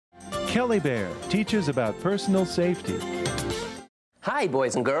Kelly Bear teaches about personal safety. Hi,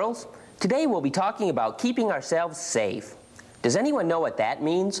 boys and girls. Today we'll be talking about keeping ourselves safe. Does anyone know what that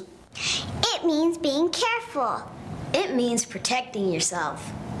means? It means being careful. It means protecting yourself.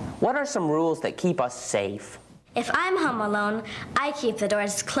 What are some rules that keep us safe? If I'm home alone, I keep the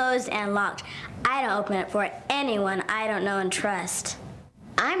doors closed and locked. I don't open it for anyone I don't know and trust.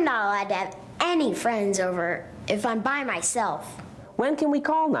 I'm not allowed to have any friends over if I'm by myself. When can we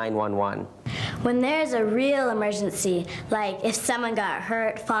call 911? When there's a real emergency, like if someone got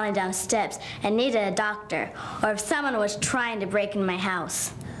hurt falling down steps and needed a doctor, or if someone was trying to break in my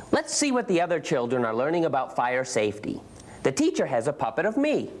house. Let's see what the other children are learning about fire safety. The teacher has a puppet of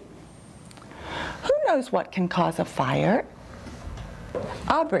me. Who knows what can cause a fire?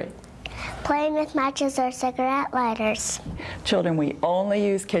 Aubrey. Playing with matches or cigarette lighters. Children, we only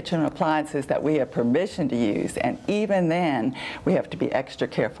use kitchen appliances that we have permission to use, and even then, we have to be extra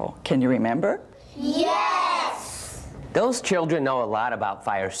careful. Can you remember? Yes! Those children know a lot about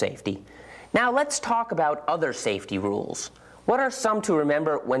fire safety. Now let's talk about other safety rules. What are some to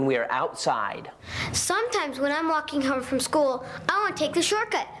remember when we are outside? Sometimes when I'm walking home from school, I want to take the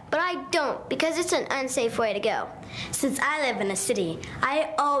shortcut, but I don't because it's an unsafe way to go. Since I live in a city,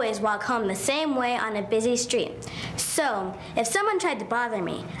 I always walk home the same way on a busy street. So, if someone tried to bother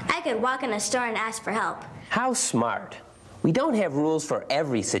me, I could walk in a store and ask for help. How smart. We don't have rules for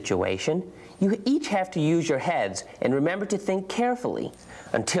every situation. You each have to use your heads and remember to think carefully.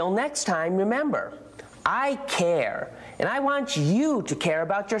 Until next time, remember, I care, and I want you to care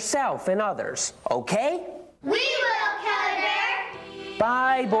about yourself and others, okay? We will, Kelly Bear!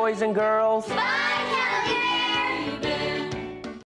 Bye, boys and girls. Bye!